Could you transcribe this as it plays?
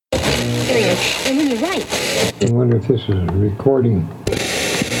And when you write. I wonder if this is a recording.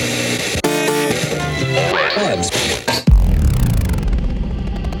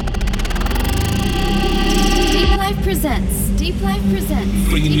 Deep Life presents.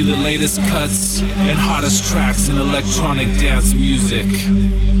 Bringing you the latest cuts and hottest tracks in electronic dance music.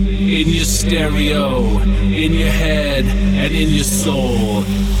 In your stereo, in your head, and in your soul.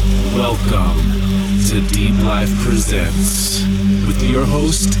 Welcome to Deep Life Presents with your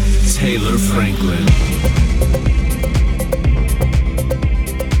host, Taylor Franklin.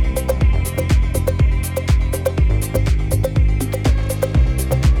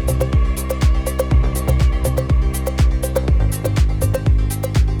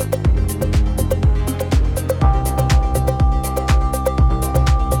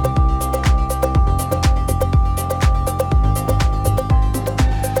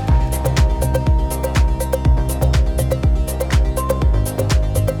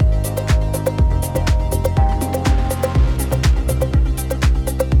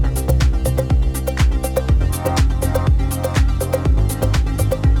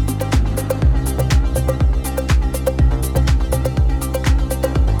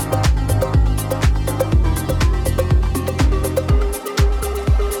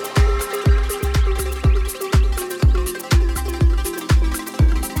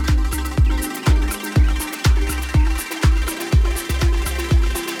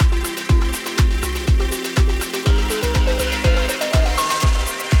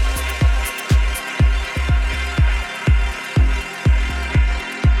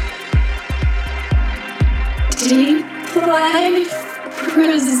 Deep Life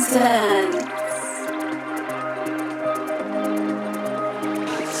presents.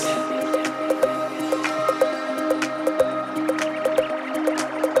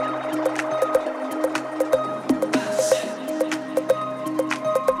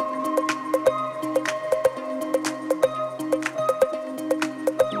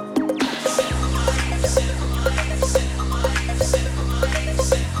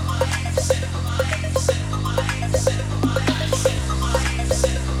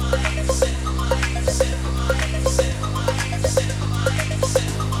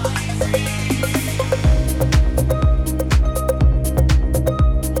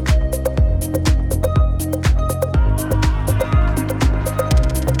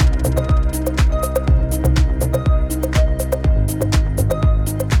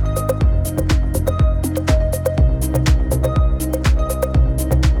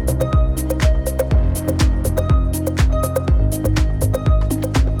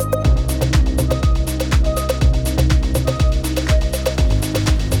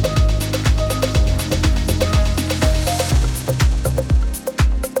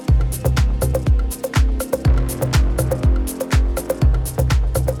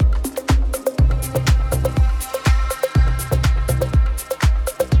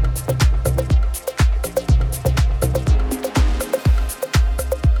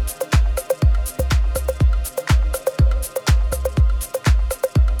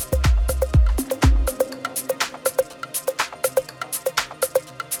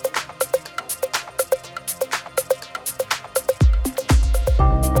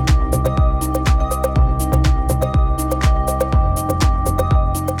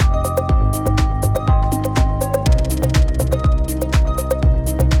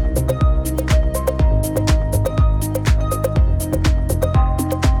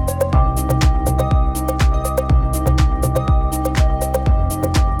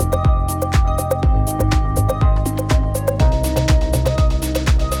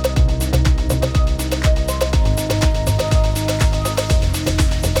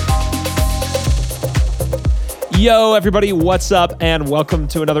 Yo, everybody, what's up? And welcome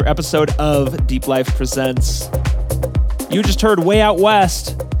to another episode of Deep Life Presents. You just heard Way Out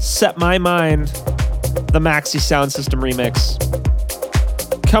West, Set My Mind, the Maxi Sound System remix.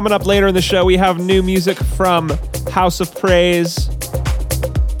 Coming up later in the show, we have new music from House of Praise,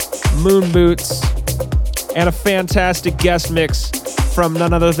 Moon Boots, and a fantastic guest mix from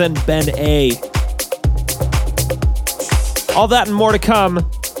none other than Ben A. All that and more to come,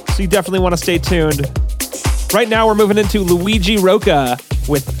 so you definitely want to stay tuned. Right now, we're moving into Luigi Rocca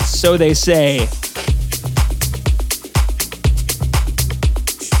with So They Say.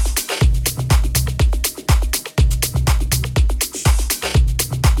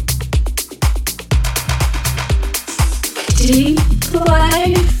 Deep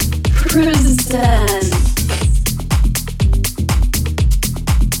Life presents.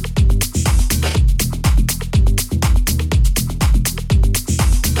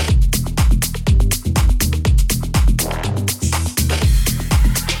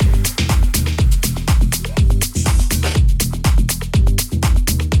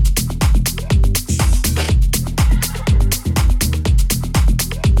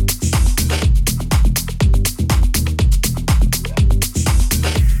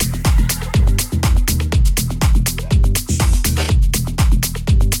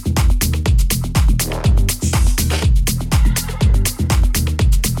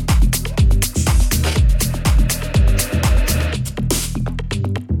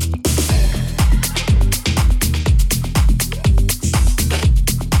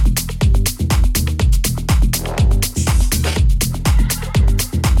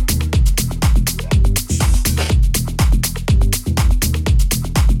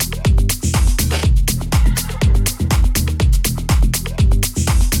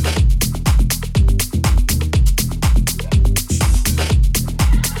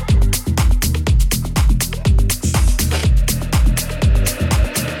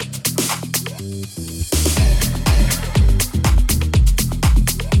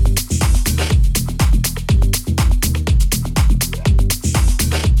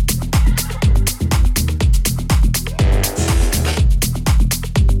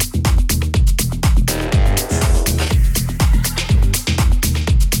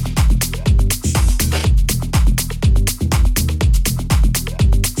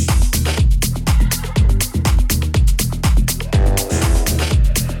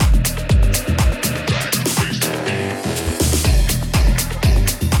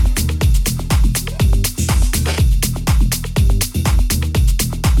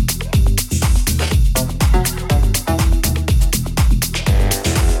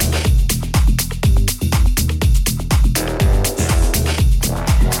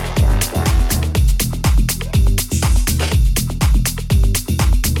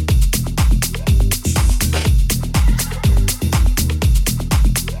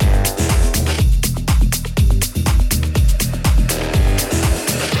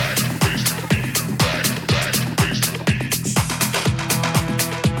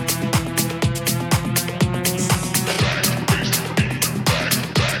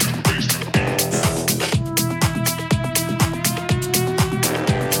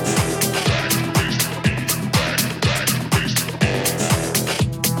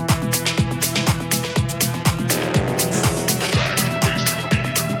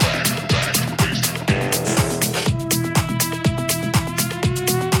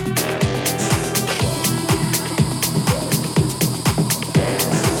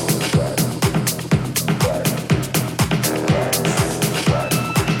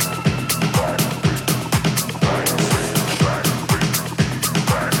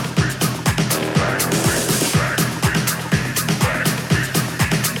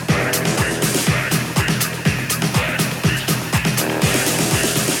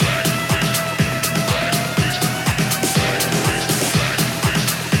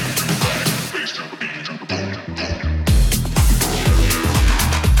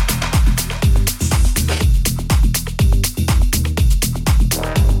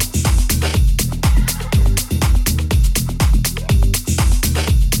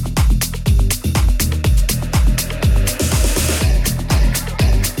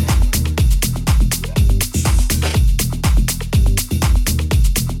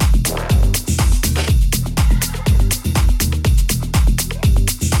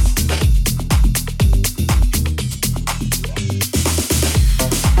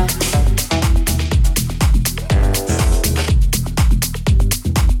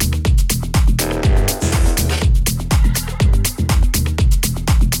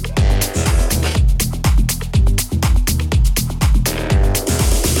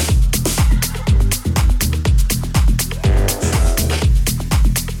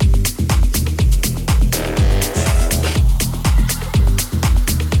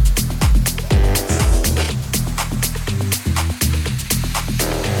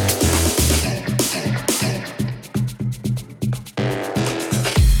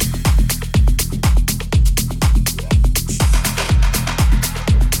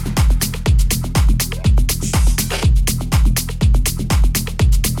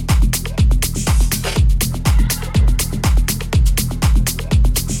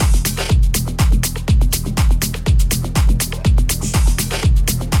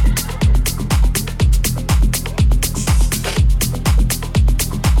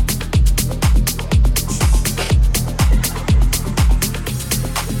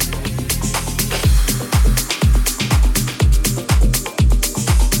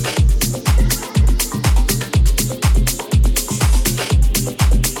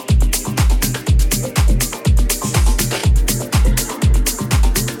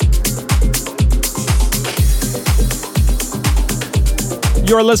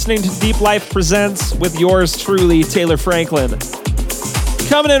 You're listening to Deep Life Presents with yours truly, Taylor Franklin.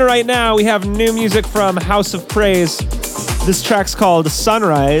 Coming in right now, we have new music from House of Praise. This track's called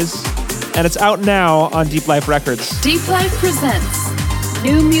Sunrise, and it's out now on Deep Life Records. Deep Life presents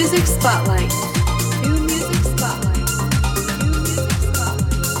New Music Spotlight. New Music Spotlight. New Music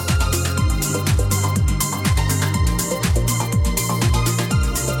Spotlight.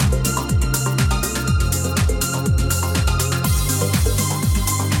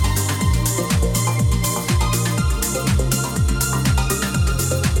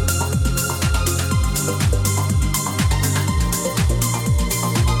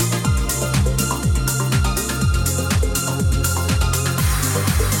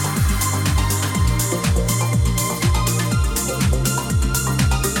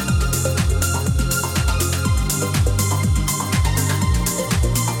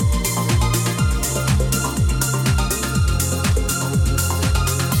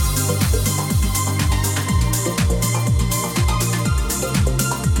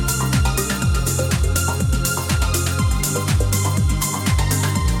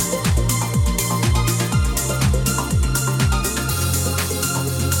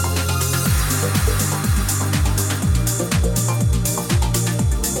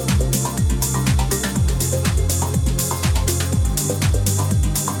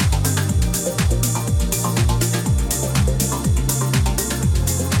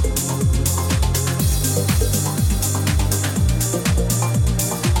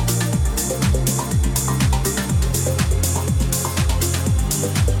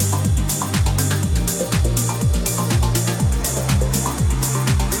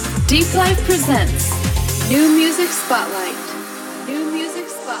 Deep Life presents New Music Spotlight. New Music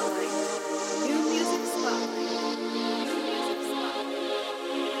Spotlight. New Music Spotlight.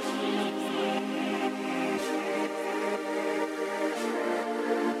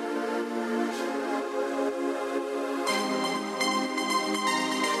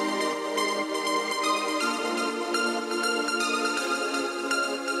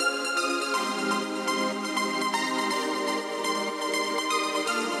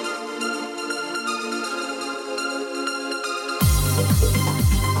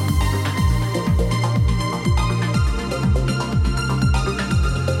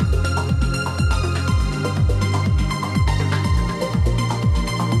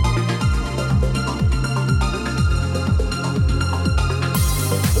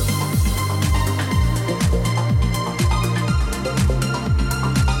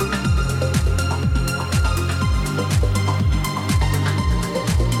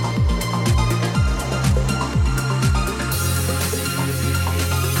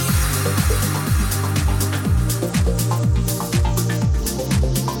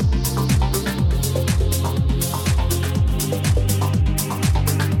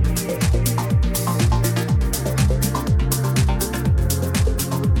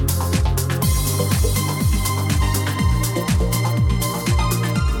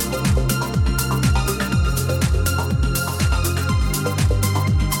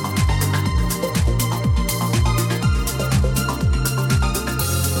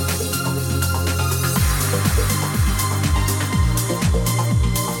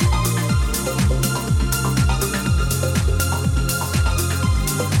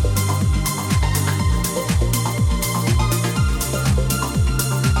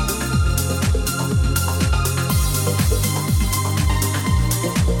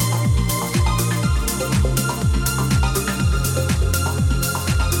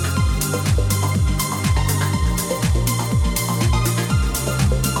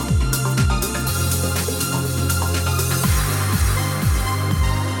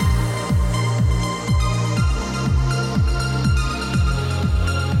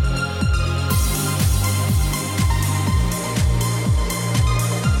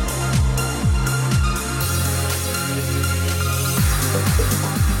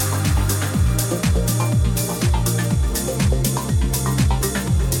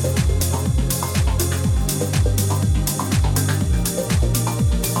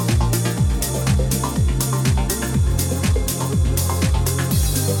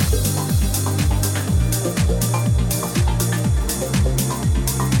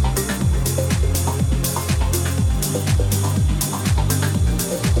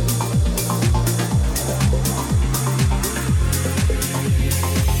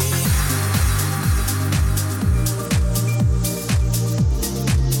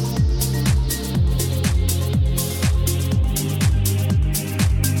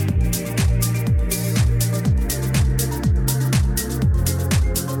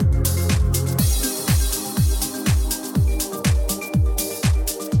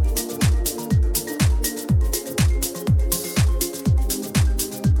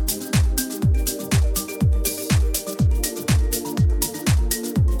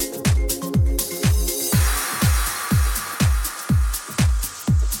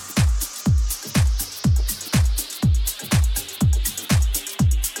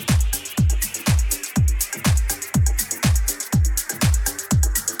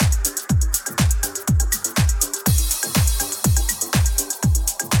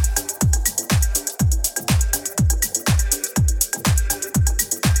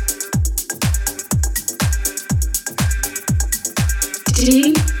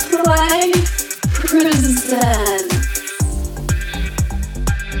 Deep Life presents.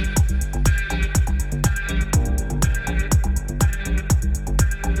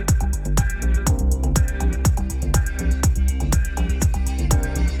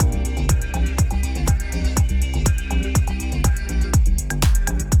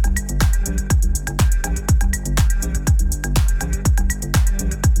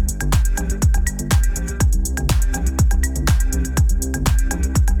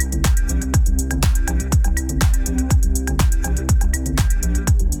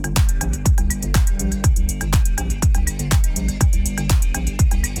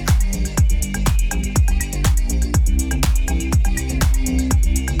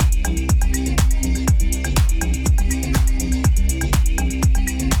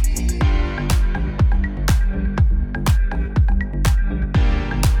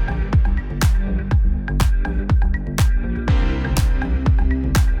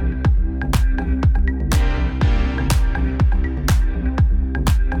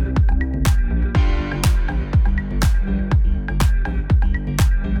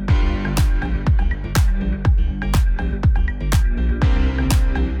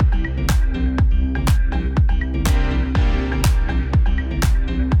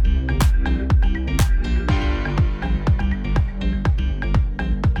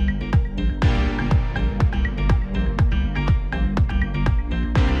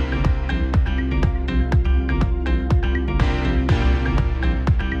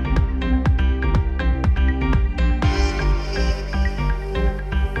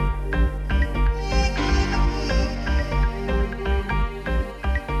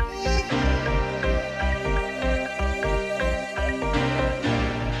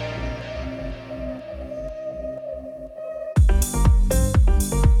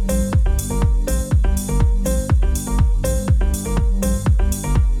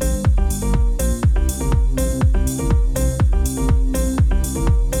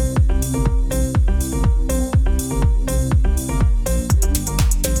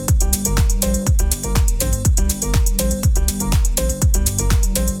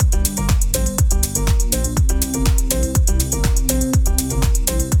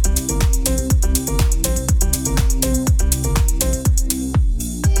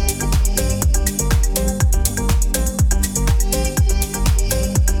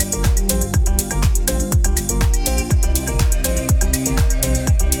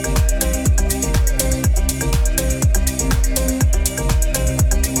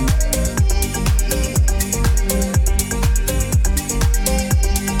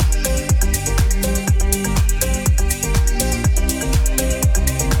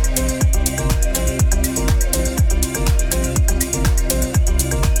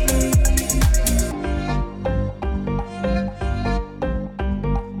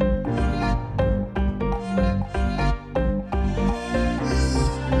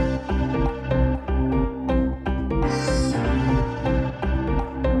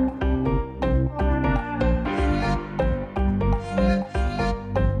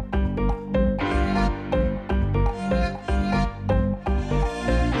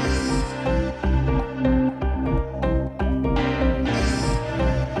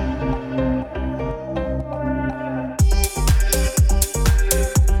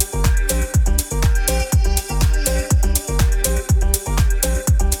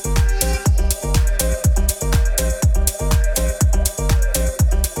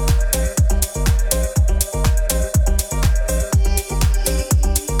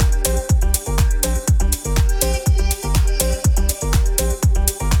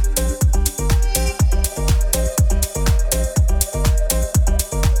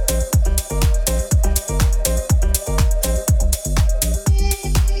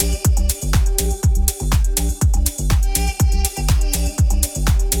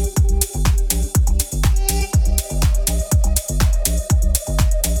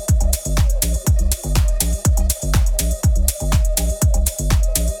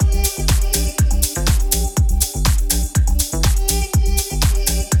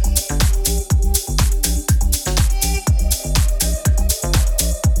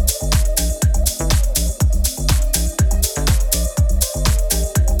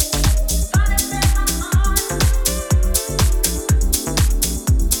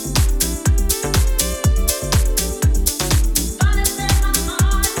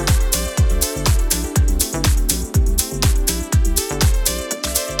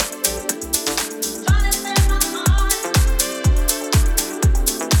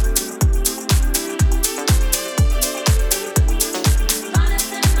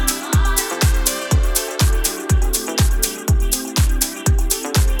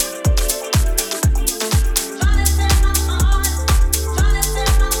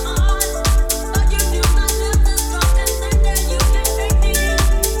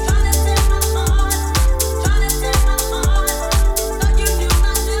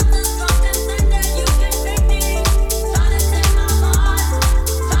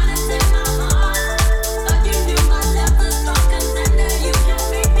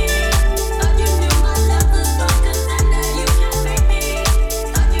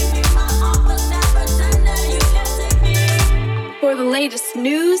 latest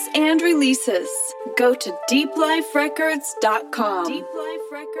news and releases, go to deepliferecords.com.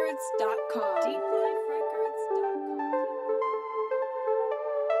 deepliferecords.com.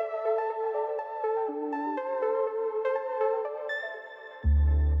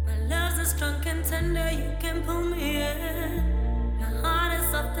 My love's a strong contender, you can pull me in. My heart is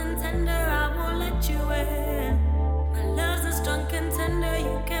soft and tender, I won't let you in. My love's a strong contender,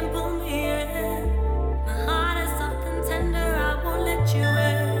 you can pull me in. My heart is soft and tender, I won't let you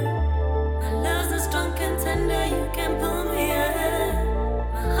in. My love's a strong contender, you can pull me in.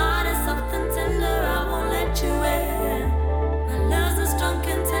 My heart is soft and tender, I won't let you in. My love's a strong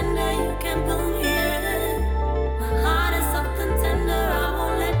contender, you can pull me in. My heart is soft and tender, I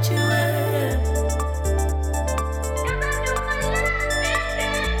won't let you in.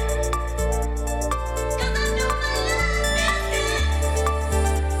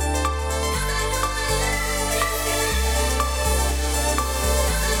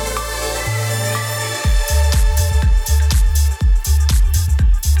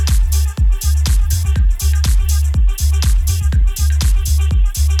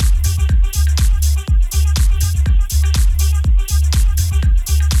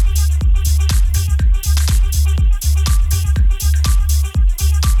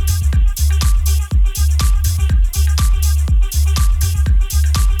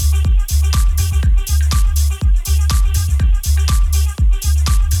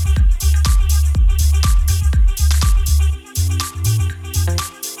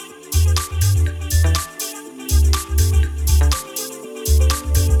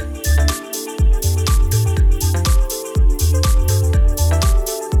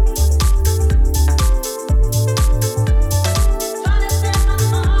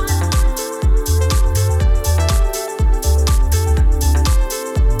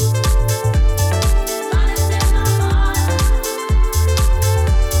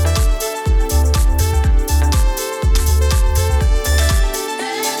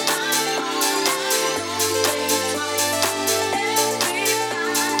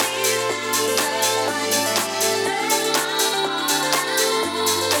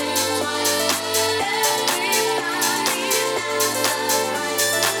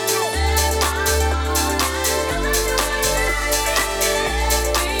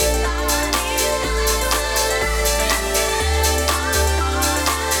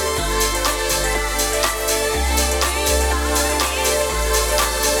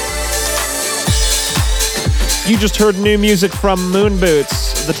 You just heard new music from Moon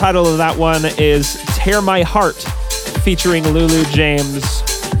Boots. The title of that one is Tear My Heart, featuring Lulu James.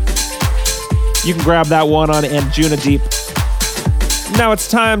 You can grab that one on Anjuna Deep. Now it's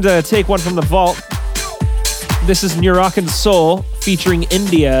time to take one from the vault. This is Nurakan Soul featuring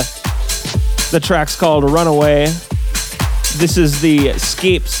India. The track's called Runaway. This is the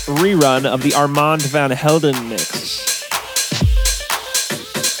Escapes rerun of the Armand Van Helden mix.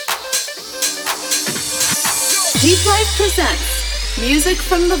 Deep Life presents Music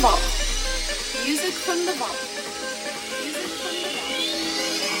from the Vault. Music from the Vault. Music from the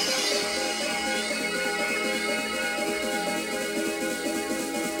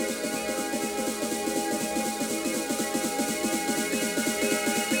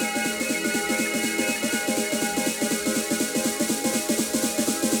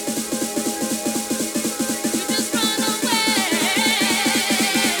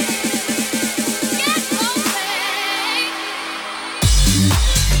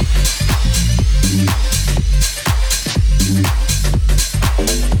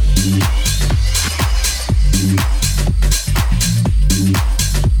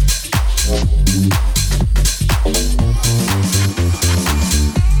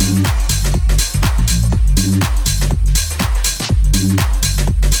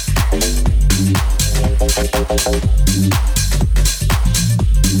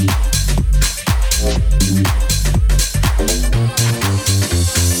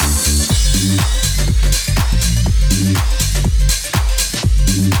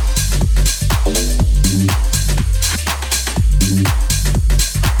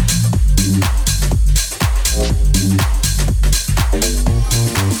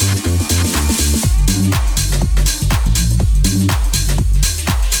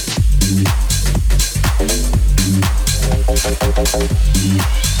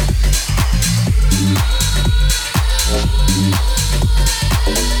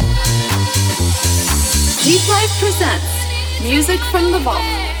Deep Life presents Music from the Vault.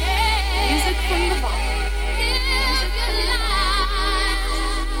 Music from the Vault.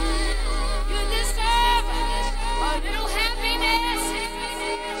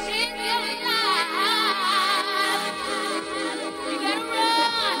 You gotta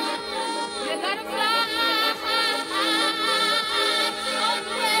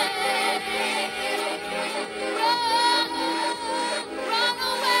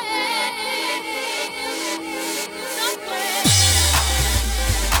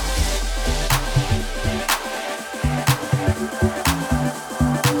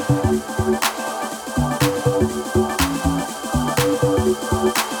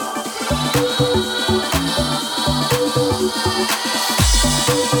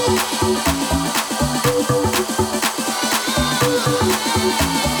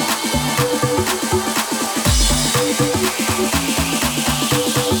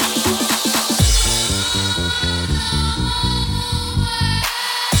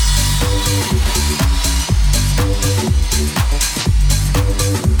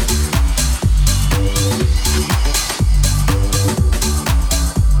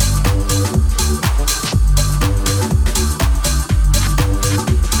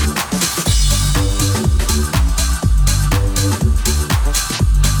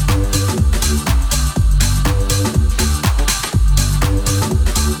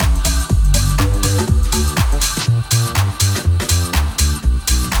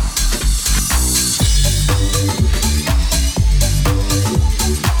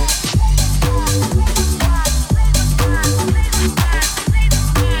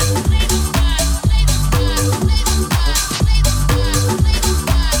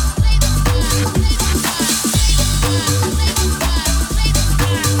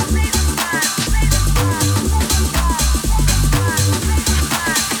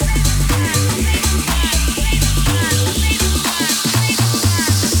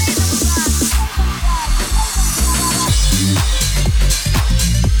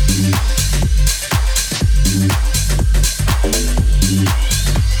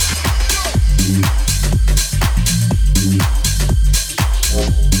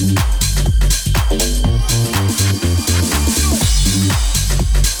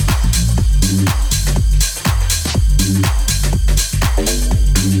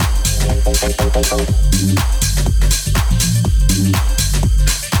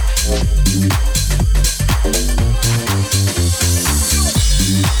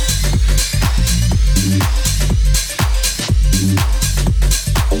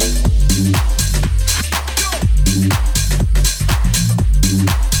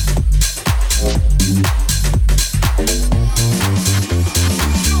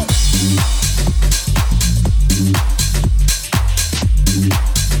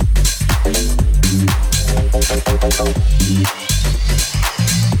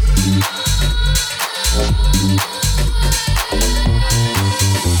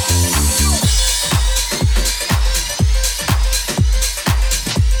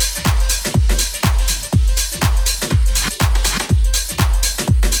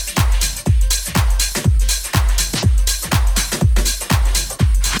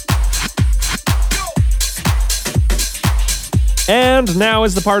And now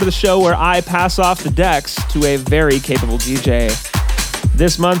is the part of the show where I pass off the decks to a very capable DJ.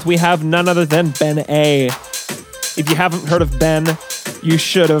 This month we have none other than Ben A. If you haven't heard of Ben, you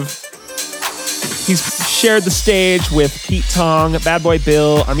should have. He's shared the stage with Pete Tong, Bad Boy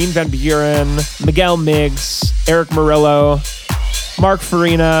Bill, Armin van Buuren, Miguel Miggs, Eric Murillo, Mark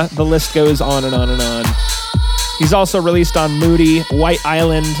Farina, the list goes on and on and on. He's also released on Moody, White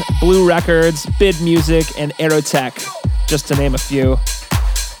Island, Blue Records, Bid Music, and Aerotech, just to name a few.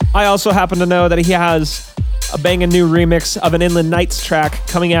 I also happen to know that he has a banging new remix of an Inland Nights track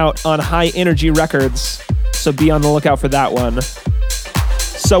coming out on High Energy Records, so be on the lookout for that one.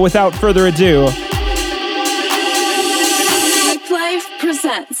 So without further ado, Deep Life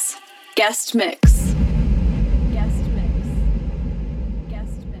presents Guest Mix. Guest Mix.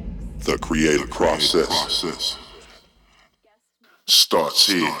 Guest Mix. The creative process starts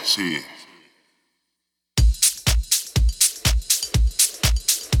here.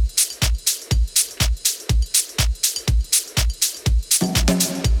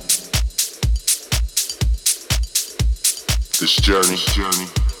 This journey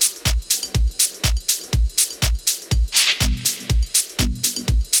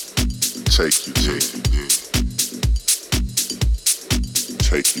take you there.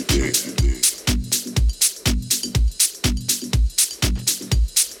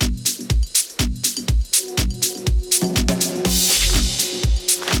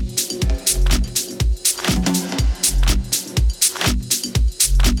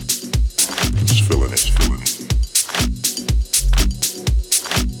 Just feeling it.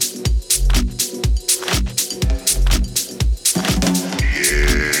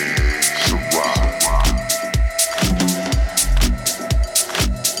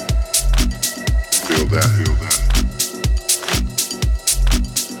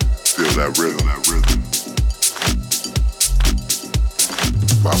 Feel that rhythm.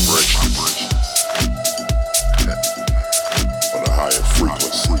 Vibration. On a higher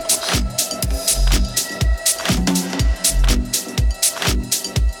frequency.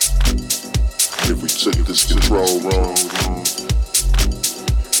 If we took this control room,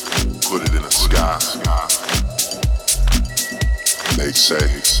 put it in the sky, they'd say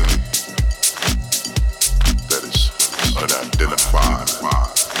that it's unidentified.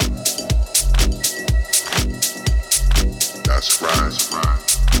 That's right.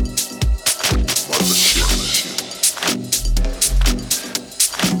 Mothership.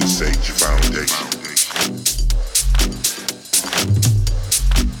 This ain't your foundation.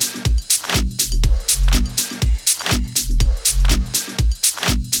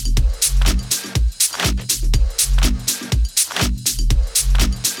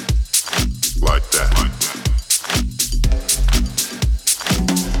 Like that.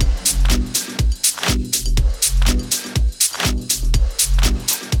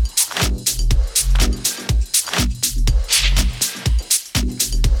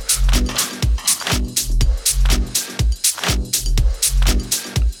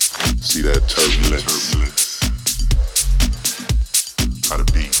 See that turbulence? How the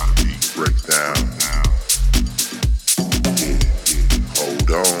beat breaks down. Yeah.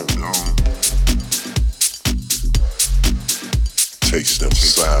 Hold on. Taste them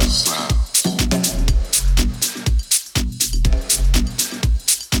sounds.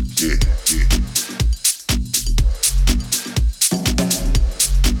 Yeah.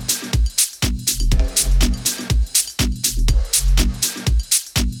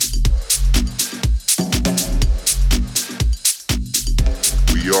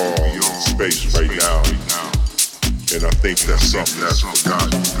 We all in space right now, and I think that's something that's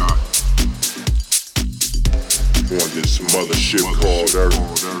forgotten. On this mothership called Earth,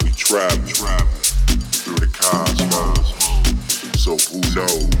 we travel through the cosmos. So who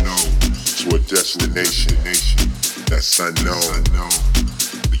knows? to a destination that's unknown.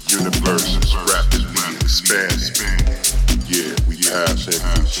 The universe is rapidly expanding. Yeah, we passing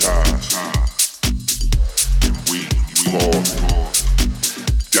through time, and we more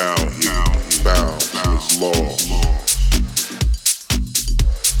downhill bound to its laws.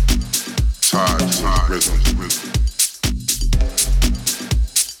 Tied to its rhythm.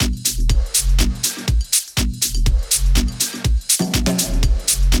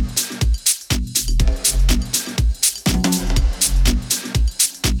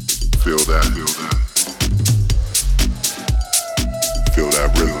 Feel that rhythm.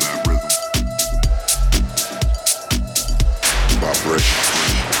 Vibration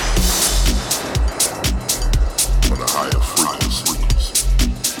on a higher frequency.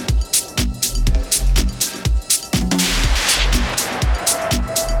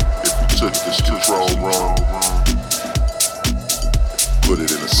 If we took this control wrong, put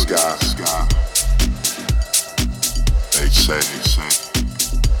it in the sky, they say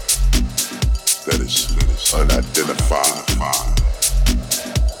that is unidentified.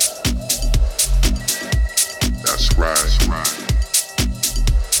 That's right.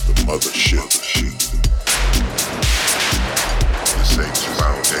 The mothership. This ain't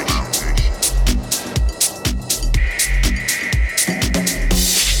foundation.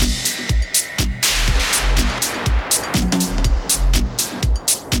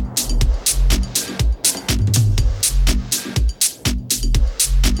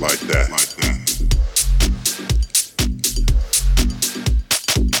 Like that.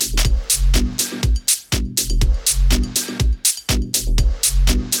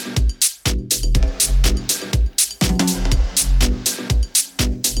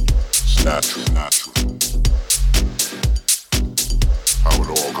 Natural. How it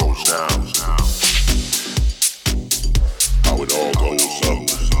all goes down. How it all goes up.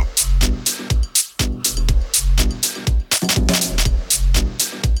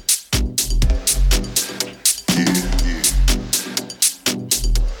 Yeah.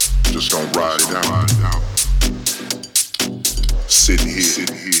 Just gonna ride it out. Sitting here.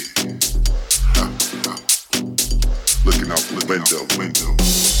 Looking out the window.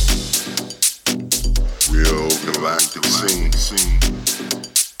 Real galactic scene.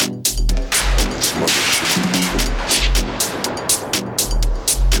 This mothership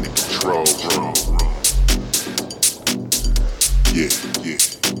in the control room. Yeah.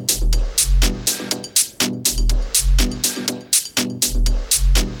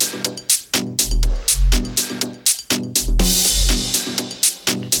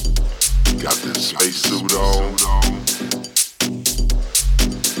 Got this spacesuit on.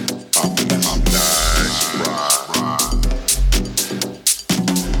 Up in this nice ride.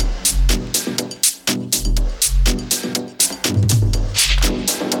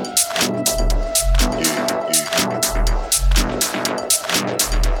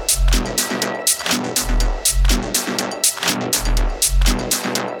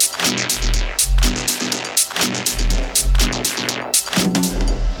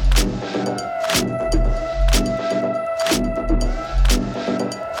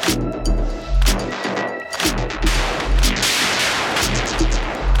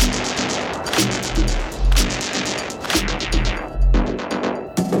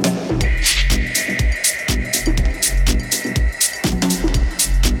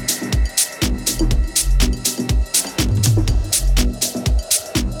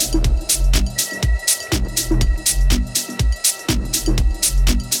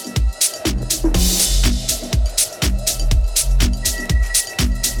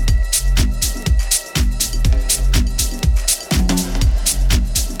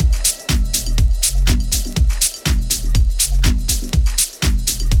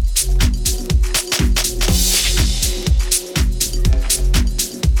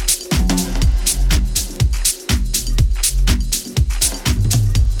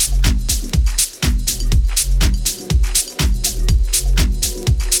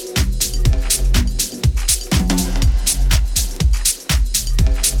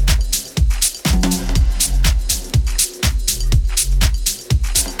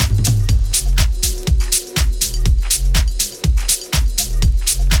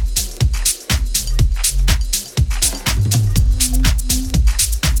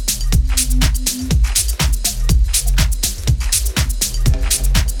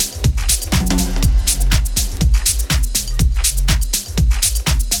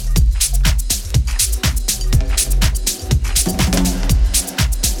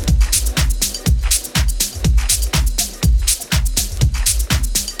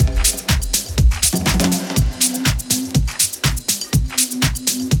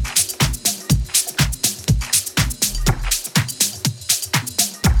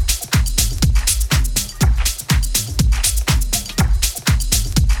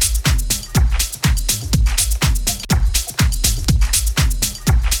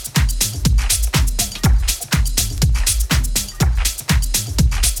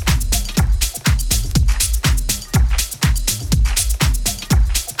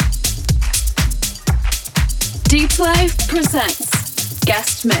 presents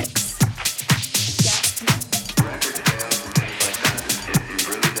Guest Mix.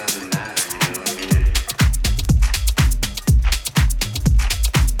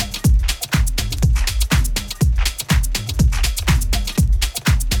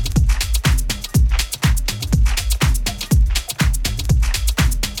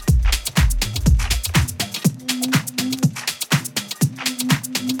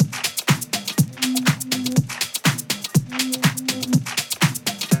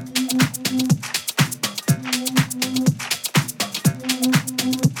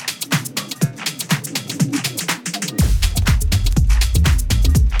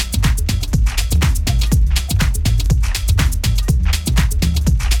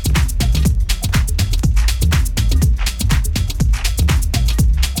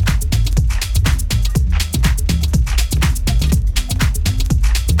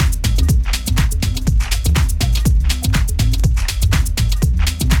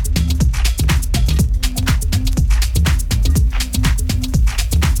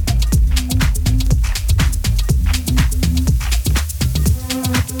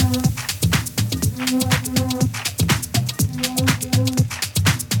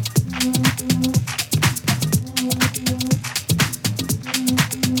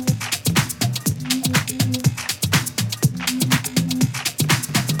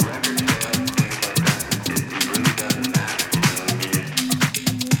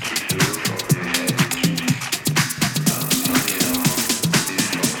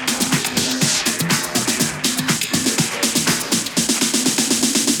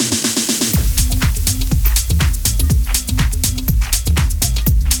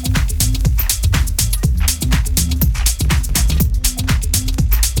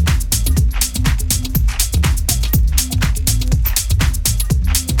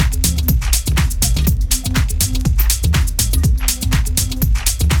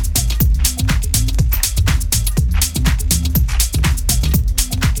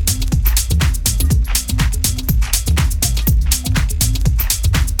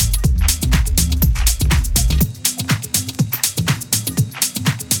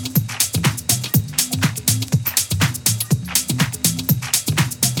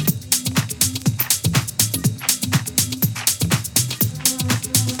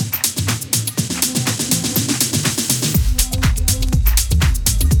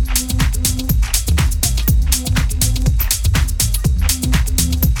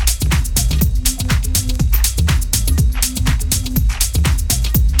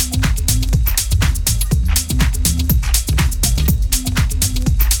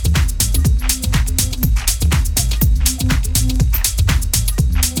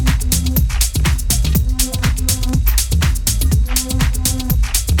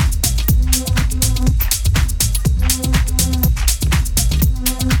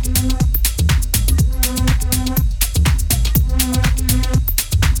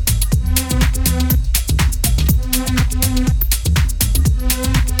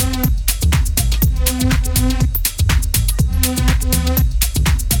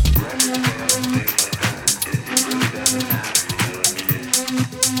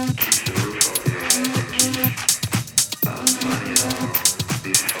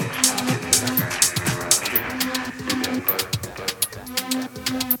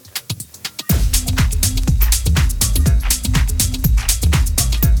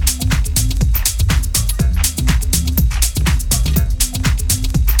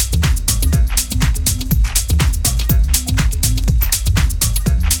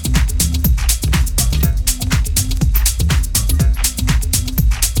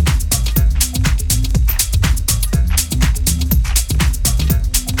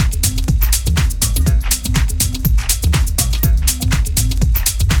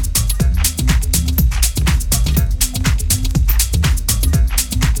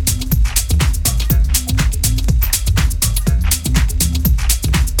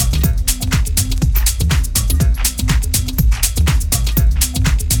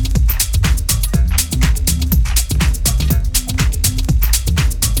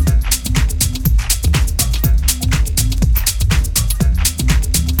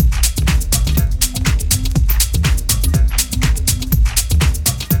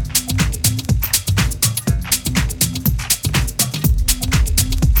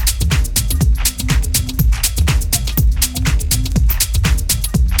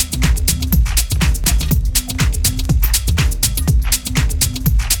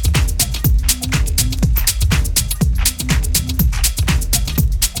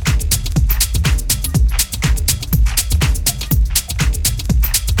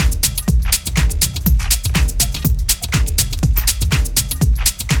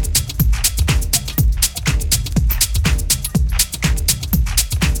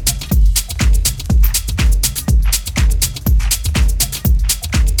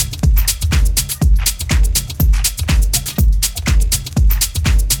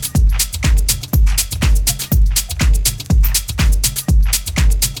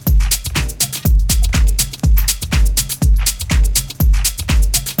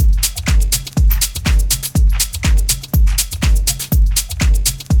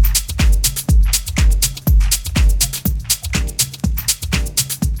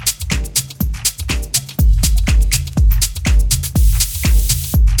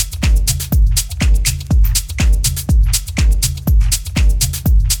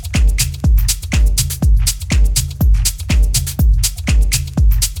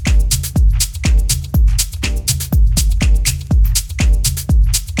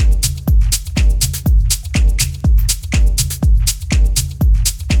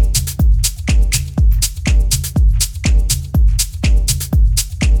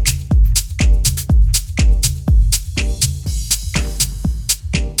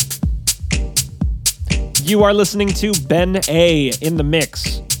 You are listening to Ben A in the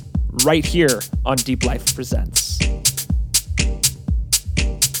mix right here on Deep Life Presents.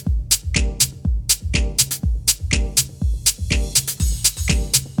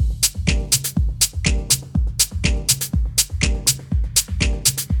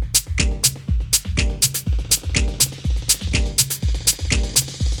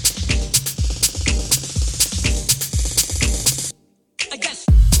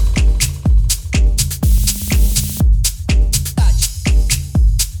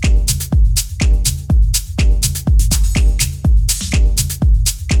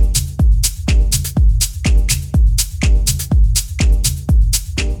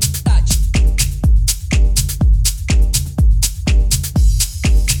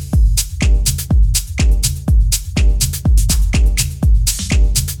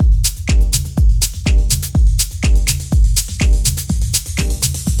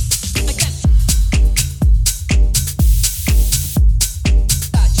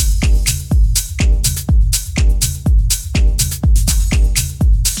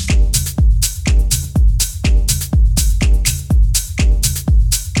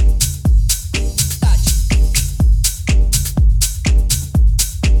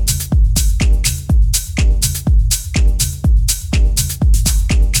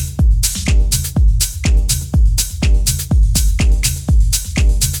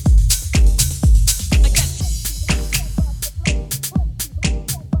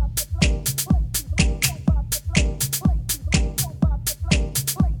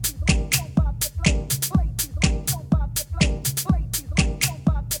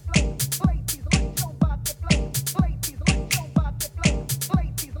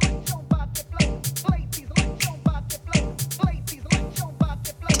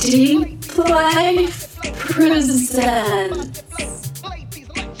 Deep Life Presents.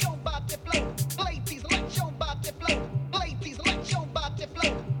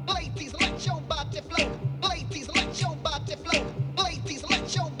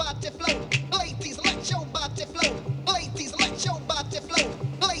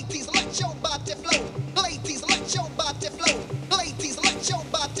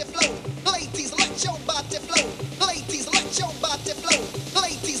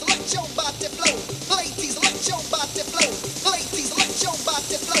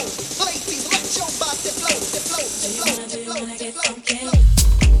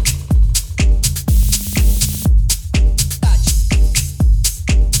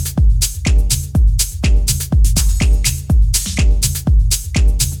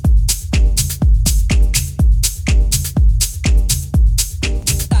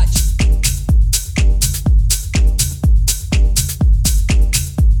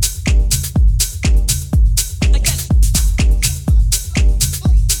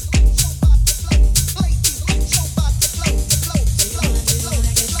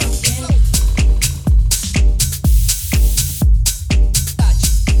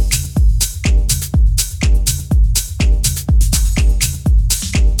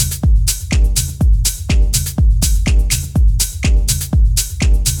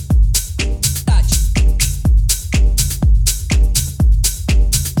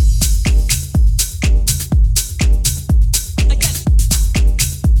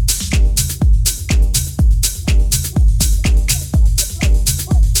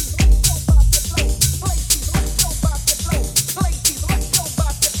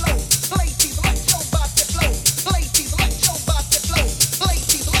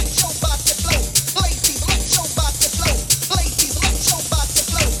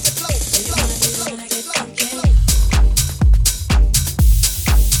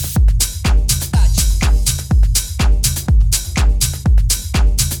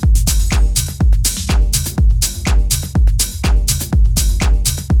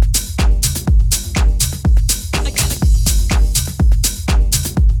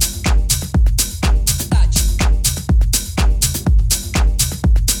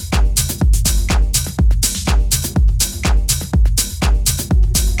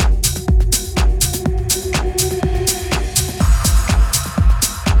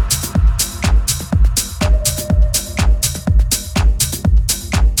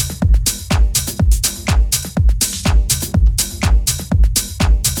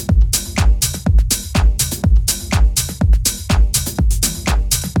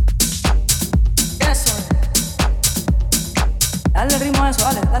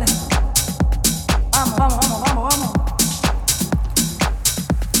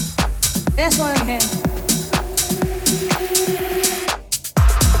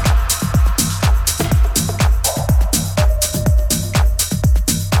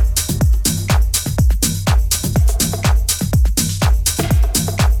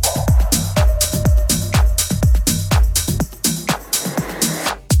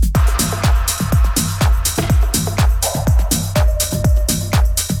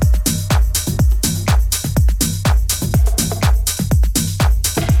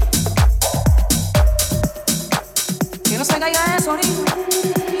 caiga eso, niño,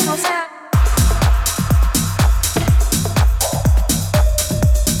 y no sea.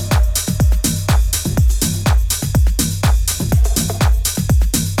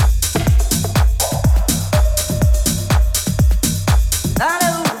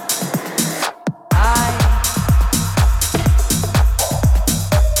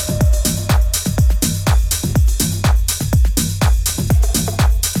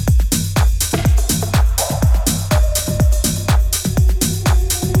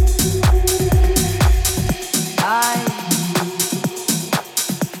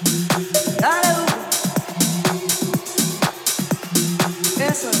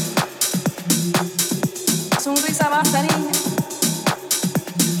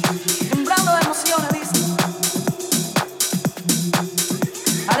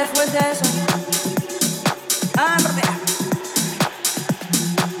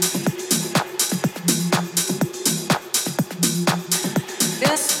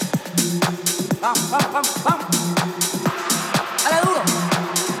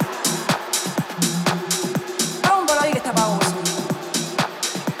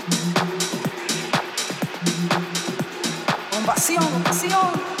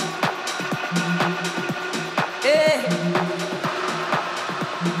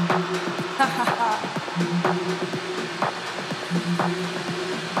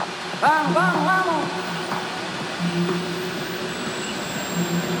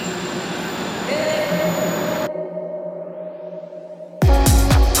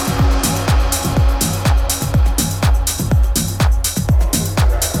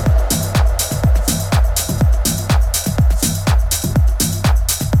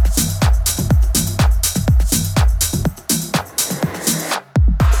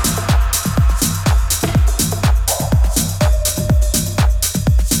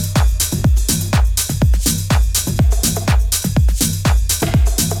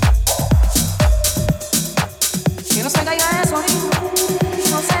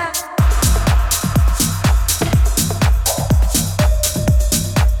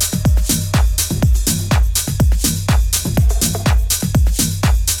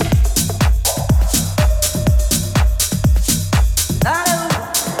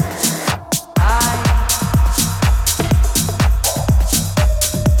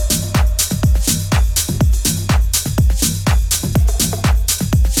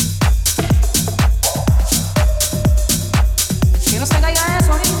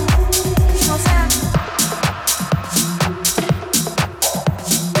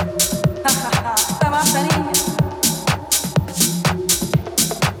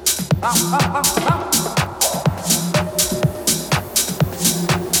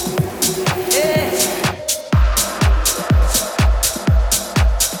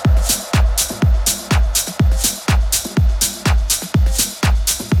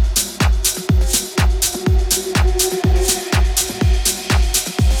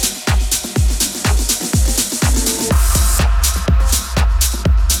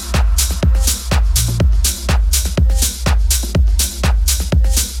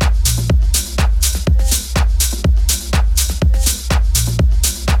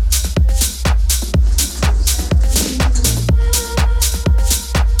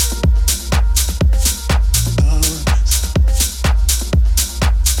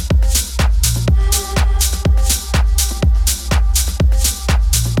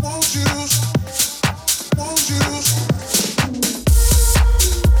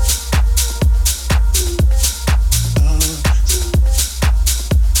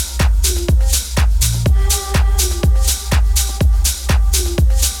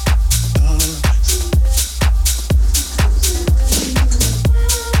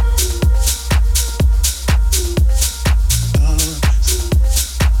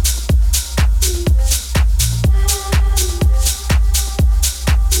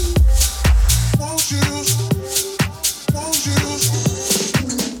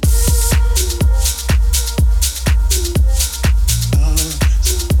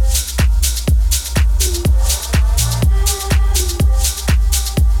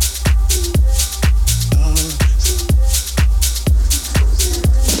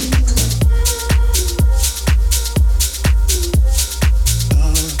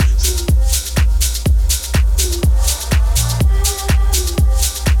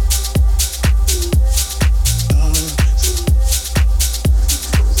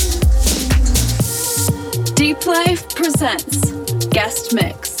 presents Guest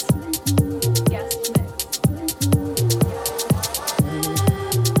Mix.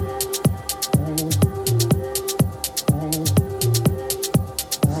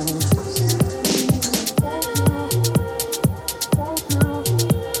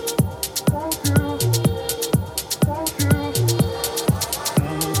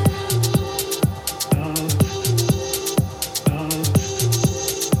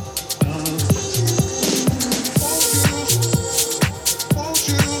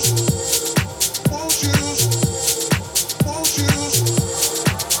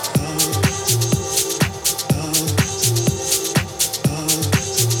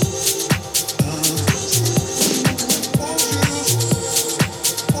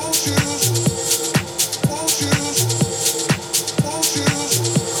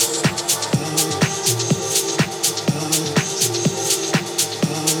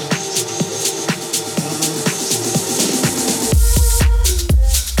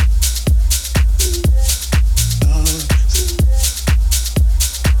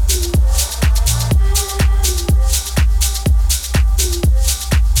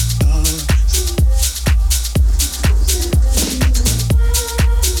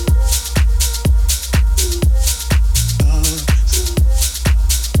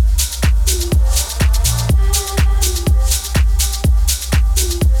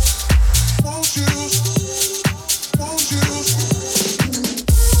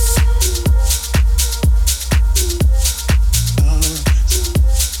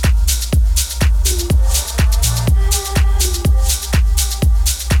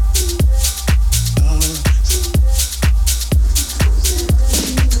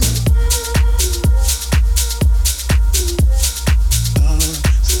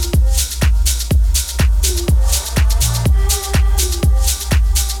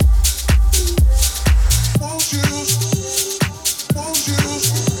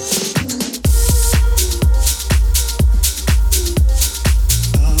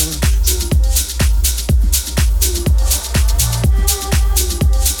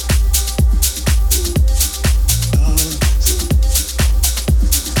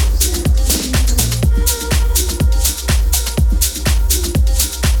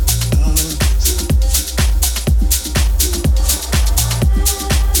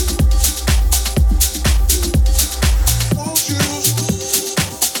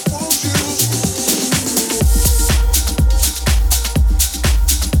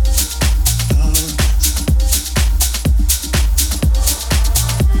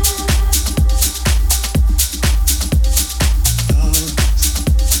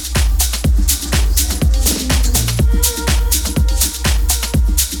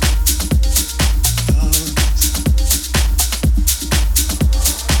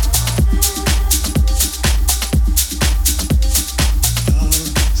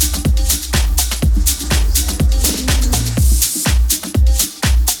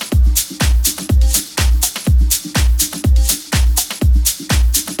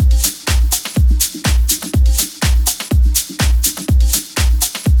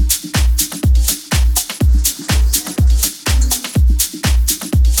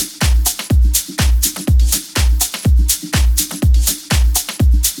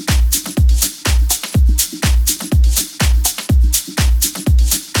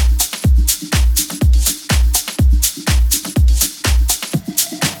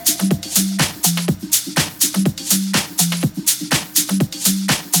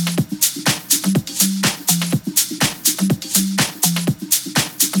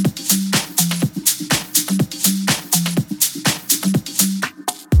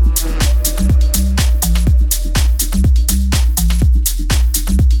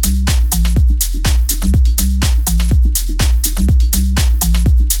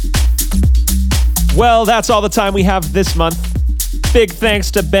 Well, that's all the time we have this month. Big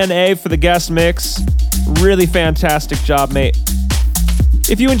thanks to Ben A for the guest mix. Really fantastic job, mate.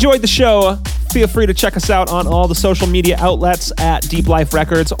 If you enjoyed the show, feel free to check us out on all the social media outlets at Deep Life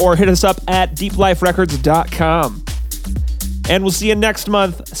Records or hit us up at deepliferecords.com. And we'll see you next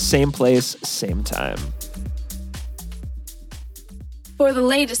month, same place, same time. For the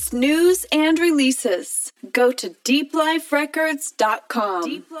latest news and releases, go to deepliferecords.com.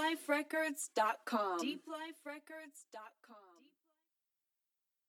 deepliferecords.com. deepliferecords.com.